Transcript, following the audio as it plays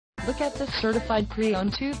Look at this certified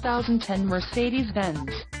pre-owned 2010 Mercedes-Benz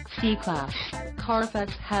C-Class.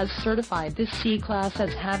 Carfax has certified this C-Class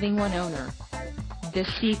as having one owner. This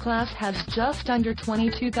C-Class has just under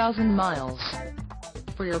 22,000 miles.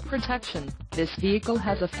 For your protection, this vehicle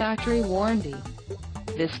has a factory warranty.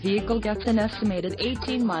 This vehicle gets an estimated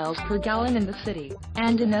 18 miles per gallon in the city,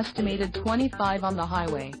 and an estimated 25 on the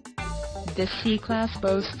highway. This C-Class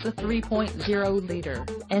boasts a 3.0-liter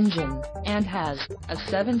engine, and has a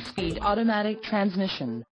 7-speed automatic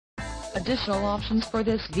transmission. Additional options for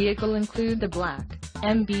this vehicle include the black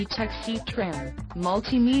MB-Tech seat trim,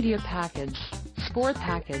 multimedia package, sport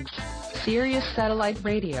package, Sirius satellite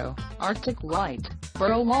radio, Arctic white,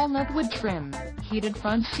 burl walnut wood trim, heated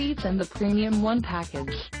front seats and the Premium One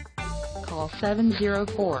package. Call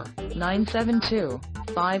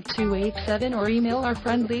 704-972-5287 or email our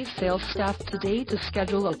friendly sales staff today to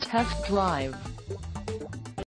schedule a test drive.